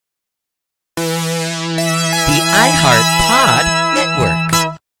iHeart Pod Network.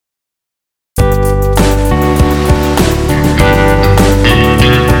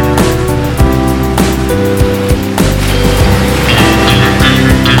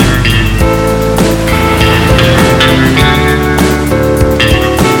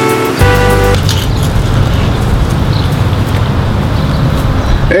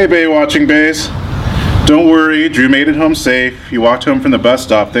 Hey, Baywatching Bays. Don't worry, Drew made it home safe. He walked home from the bus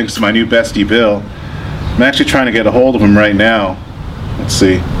stop thanks to my new bestie, Bill. I'm actually trying to get a hold of him right now. Let's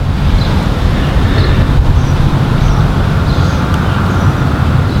see.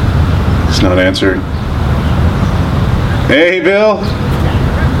 He's not answering. Hey, Bill.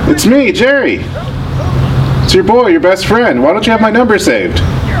 It's me, Jerry. It's your boy, your best friend. Why don't you have my number saved?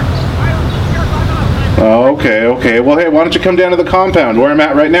 Oh, okay. Well, hey, why don't you come down to the compound where I'm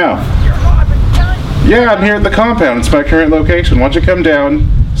at right now? Yeah, I'm here at the compound. It's my current location. Why don't you come down,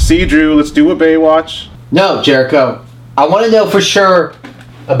 see Drew, let's do a Baywatch. No, Jericho. I want to know for sure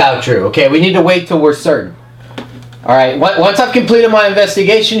about Drew, okay? We need to wait till we're certain. Alright, once I've completed my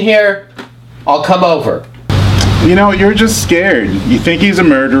investigation here, I'll come over. You know, you're just scared. You think he's a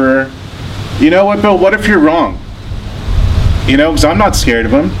murderer. You know what, Bill? What if you're wrong? You know, because I'm not scared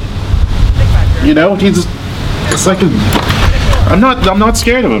of him. You know, it's like I'm not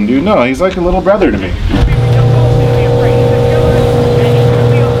scared of him, dude. No, he's like a little brother to me.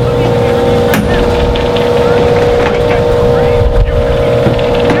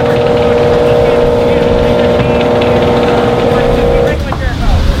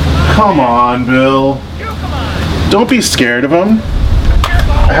 Come on, Bill. Don't be scared of him.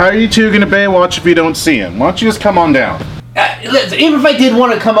 How are you two gonna Baywatch if you don't see him? Why don't you just come on down? Listen, even if I did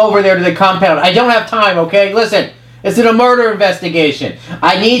want to come over there to the compound, I don't have time, okay? Listen, it's a murder investigation.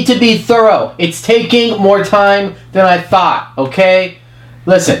 I need to be thorough. It's taking more time than I thought, okay?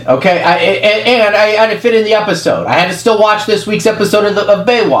 Listen, okay? I had to fit in the episode. I had to still watch this week's episode of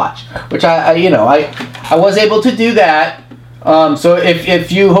Baywatch, which I was able to do that. So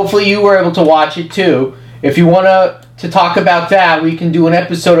if you, hopefully you were able to watch it too. If you want to talk about that, we can do an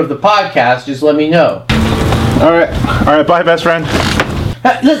episode of the podcast. Just let me know. All right, bye, best friend.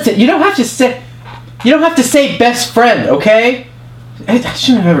 Listen, you don't have to say best friend, okay? I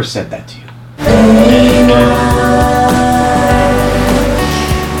shouldn't have ever said that to you.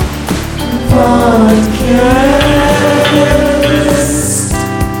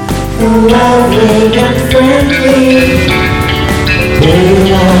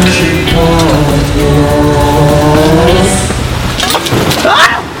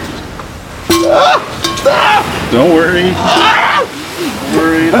 Don't worry. Don't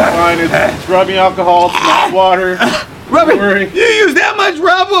worry, it's fine. It's rubbing alcohol, it's not water. Don't worry. You used that much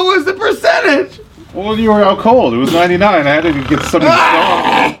rub? What was the percentage? Well, you were out cold. It was 99. I had to get something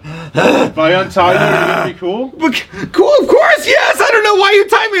strong. If I untie you, are you going to be cool? Cool, of course, yes. I don't know why you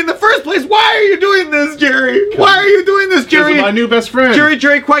tied me in the first place. Why are you doing this, Jerry? Why are you doing this, Jerry? Because of my new best friend.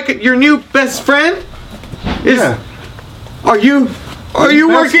 Jerry Quike, your new best friend? Yeah. Are you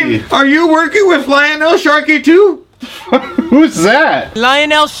working with Lionel Sharkey too? Who's that?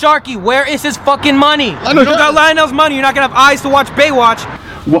 Lionel Sharkey, where is his fucking money? If you don't got Lionel's money, you're not gonna have eyes to watch Baywatch.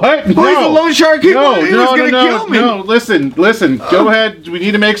 What? No. He's a lone Sharky. No, he was gonna kill me. No, listen. Go ahead. We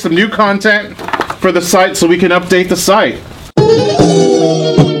need to make some new content for the site so we can update the site.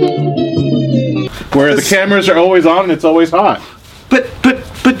 Where the cameras are always on and it's always hot.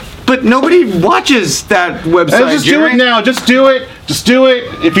 But nobody watches that website, Just Jerry. do it now. Just do it.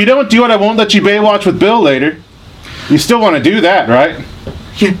 If you don't do it, I won't let you Baywatch with Bill later. You still want to do that, right?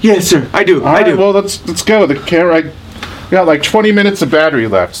 Yes, sir. I do. All right, well, let's go. The camera. I got like 20 minutes of battery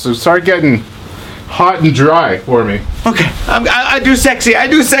left, so start getting hot and dry for me. Okay. I do sexy. I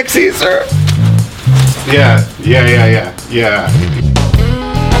do sexy, sir. Yeah.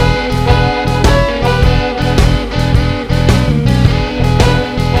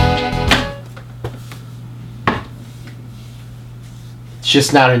 It's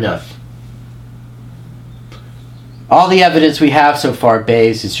just not enough. All the evidence we have so far,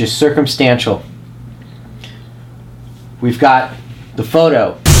 Bays, is just circumstantial. We've got the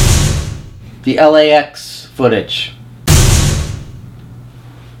photo, the LAX footage.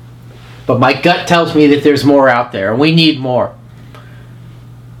 But my gut tells me that there's more out there, and we need more.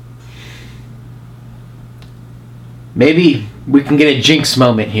 Maybe we can get a jinx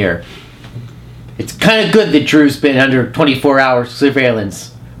moment here. It's kind of good that Drew's been under 24-hour surveillance.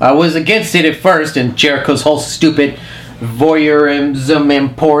 I was against it at first, and Jericho's whole stupid voyeurism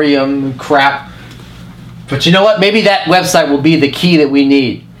emporium crap. But you know what? Maybe that website will be the key that we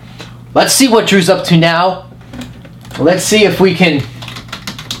need. Let's see what Drew's up to now. Let's see if we can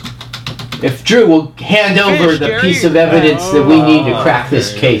if Drew will hand over the Gary. piece of evidence that we need to crack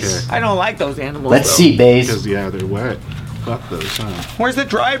this case. I don't like those animals. Let's though. see, Bays. Because, yeah, they're wet. Fuck those, huh? Where's the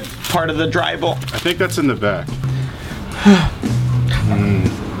dry part of the DRYBLE? I think that's in the back.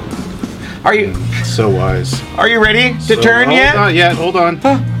 Are you So wise. Are you ready to So, turn yet? Not yet. Hold on.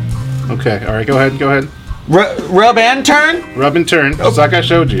 Okay. All right. Go ahead. Rub and turn? Rub and turn. Just like I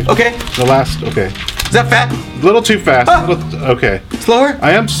showed you. Okay. The last. Okay. Is that fat? A little too fast. Okay. Slower?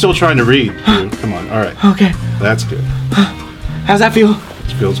 I am still trying to read. Dude. Come on. All right. Okay. That's good. How's that feel?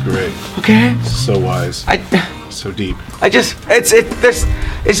 It feels great. Okay. So wise. So deep. We're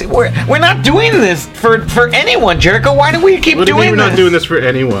not doing this for anyone, Jericho. Why do we keep What do you doing mean this? we're not doing this for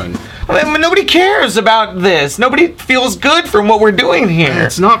anyone? I mean, nobody cares about this. Nobody feels good from what we're doing here.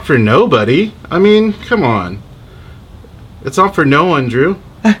 It's not for nobody. I mean, come on. It's not for no one, Drew.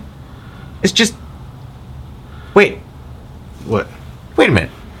 It's just. Wait. What? Wait a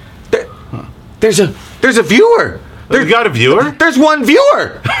minute. There's a viewer. We got a viewer? There's one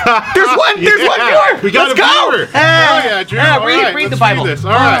viewer. There's one viewer. We got Let's a go. viewer. Oh, yeah, Drew. All right, read the let's Bible. Read this.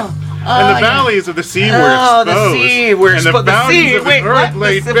 All right. And the valleys of the sea were exposed. the sea were and the exposed. The boundaries sea, of the wait, earth what?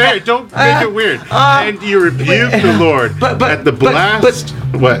 laid The- bare. Don't make it weird. And you rebuked the Lord at the blast.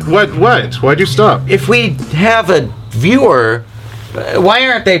 What? Why'd you stop? If we have a viewer, why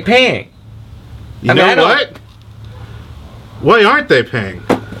aren't they paying? You know what? Why aren't they paying?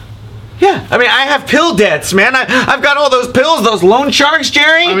 Yeah, I mean, I have pill debts, man. I've got all those pills, those loan sharks,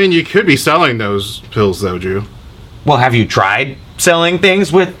 Jerry. I mean, you could be selling those pills, though, Drew. Well, have you tried selling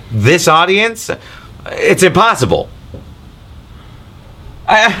things with this audience? It's impossible.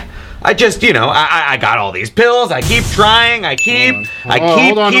 I just, I got all these pills. I keep trying. I keep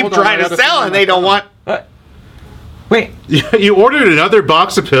trying to sell, and they don't want. Wait. You ordered another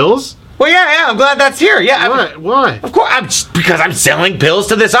box of pills? Well, yeah, I'm glad that's here. Yeah. Why? Of course, because I'm selling pills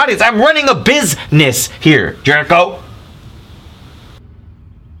to this audience. I'm running a business here, Jericho.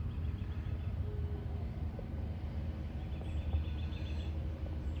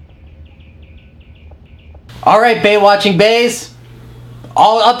 All right, Baywatching Bays.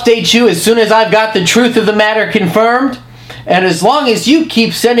 I'll update you as soon as I've got the truth of the matter confirmed. And as long as you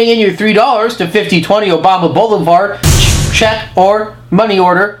keep sending in your $3 to 5020 Obama Boulevard, check or money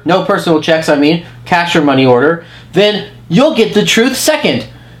order, no personal checks, I mean, cash or money order, then you'll get the truth second.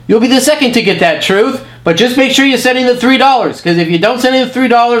 You'll be the second to get that truth, but just make sure you're sending the $3, because if you don't send in the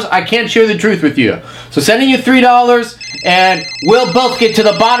 $3, I can't share the truth with you. So send in your $3, and we'll both get to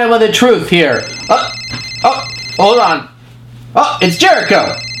the bottom of the truth here. Oh, hold on. Oh, it's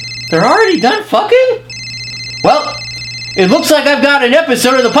Jericho. They're already done fucking? Well, it looks like I've got an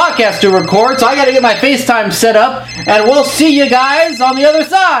episode of the podcast to record, so I gotta get my FaceTime set up, and we'll see you guys on the other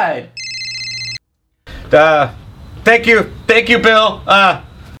side. Thank you, Bill.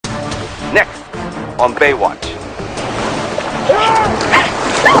 Next on Baywatch.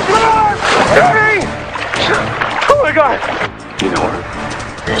 Oh my God! You know her?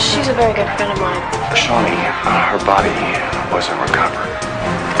 She's a very good friend of mine. Shawnee, her body wasn't recovered.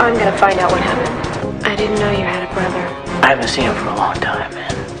 I'm gonna find out what happened. I didn't know you had a brother. I haven't seen him for a long time,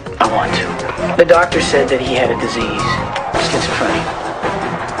 and I want to. The doctor said that he had a disease, schizophrenia.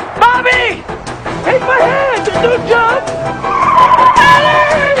 Bobby! Take my hand! Don't jump!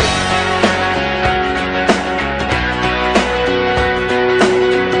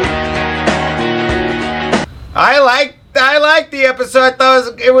 I liked the episode. I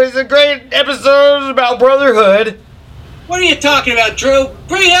thought it was a great episode about brotherhood. What are you talking about, Drew?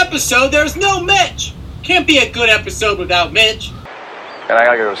 Great episode. There's no Mitch. Can't be a good episode without Mitch. And I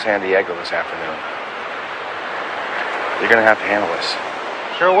gotta go to San Diego this afternoon. You're gonna have to handle this.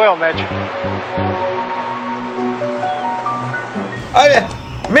 Sure will, Mitch.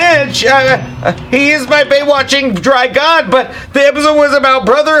 Mitch, he is my Baywatching dry god, but the episode was about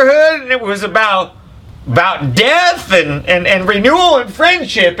brotherhood, and it was about death and renewal and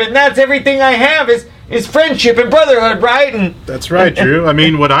friendship, and that's everything I have is friendship and brotherhood, right? And that's right, Drew. I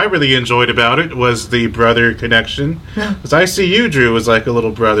mean, what I really enjoyed about it was the brother connection. Because I see you, Drew, as like a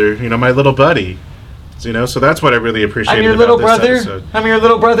little brother, my little buddy. So that's what I really appreciated I'm your about little this brother. episode. I'm your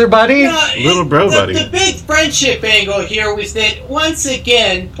little brother buddy. Little bro buddy. The big friendship angle here was that, once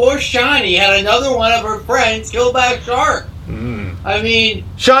again, poor Shawnee had another one of her friends killed by a shark. I mean,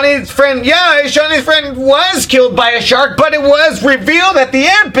 Shawnee's friend was killed by a shark, but it was revealed at the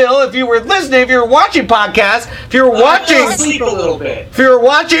end, Bill, if you were listening, if you were watching podcasts, if you were watching, sleep a little bit. If you were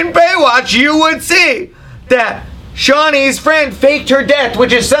watching Baywatch, you would see that Shawnee's friend faked her death,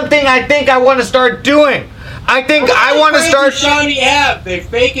 which is something I think I want to start doing. I want to start. Shawnee have? They're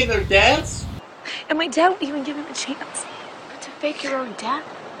faking their deaths? And my dad would even give him a chance to fake your own death.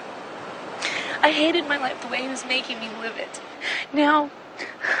 I hated my life the way he was making me live it. Now,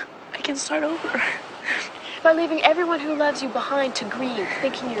 I can start over. By leaving everyone who loves you behind to grieve,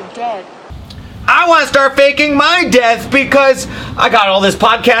 thinking you're dead. I want to start faking my death because I got all this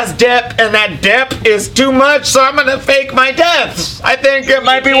podcast debt, and that debt is too much, so I'm going to fake my deaths. I think it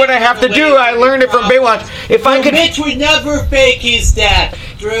might be what I have to do. I learned it from Baywatch. If I could... Mitch would never fake his death,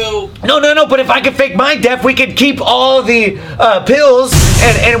 Drew. No, but if I could fake my death, we could keep all the pills,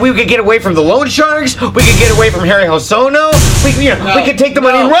 and we could get away from the loan sharks, we could get away from Harry Hosono, we could take the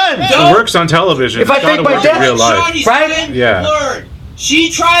money and run. It works on television. If I fake my death, real life. Right? Yeah. Learn.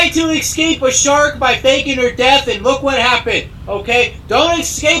 She tried to escape a shark by faking her death, and look what happened, okay? Don't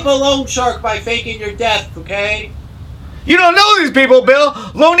escape a loan shark by faking your death, okay? You don't know these people, Bill.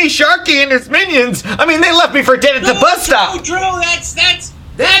 Loney Sharky and his minions. I mean, they left me for dead at the bus stop. Drew,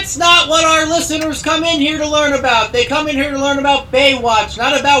 that's not what our listeners come in here to learn about. They come in here to learn about Baywatch,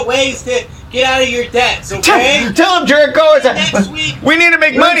 not about ways to get out of your debts, okay? Tell them, Jericho. Next week, we need to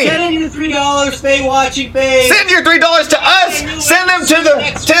make money. Send your $3, Baywatching Bay. Send your $3 to us. Send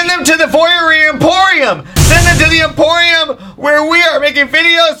them to the Voyeury Emporium. Send them to the Emporium where we are making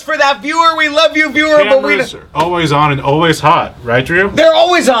videos for that viewer. We love you, viewer. Cameras are always on and always hot, right, Drew? They're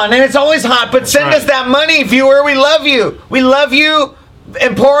always on and it's always hot. But send us that money, viewer. We love you. We love you,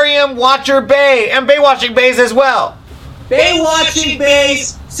 Emporium Watcher Bay and Baywatching Bays as well. Baywatching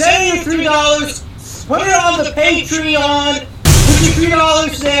Bays. Send your $3. Put it on the Patreon. Put your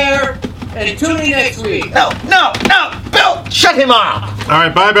 $3 there. And tune in next week. No, Bill, shut him off. All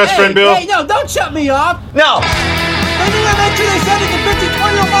right, bye, best friend Bill. Hey, no, don't shut me off. No. They didn't even mention they sent it to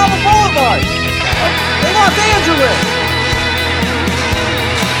 5020 on Marble Boulevard. In Los Angeles.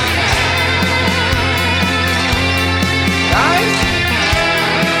 Guys?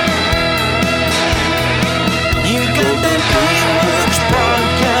 You got that Baywatch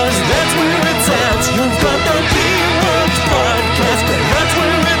podcast, that's where it's at. You've got that Baywatch podcast, that's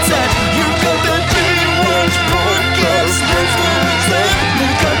where it's at. You've got that Baywatch podcast, that's where it's at.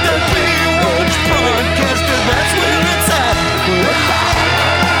 You've got that Baywatch podcast, that's where it's at.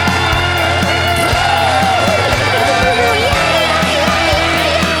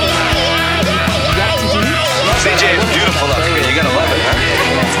 CJ, it's beautiful up here. You're gonna love it, huh?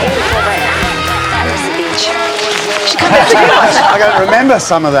 It's beautiful right now. I miss the beach. I gotta remember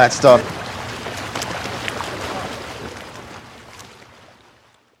some of that stuff.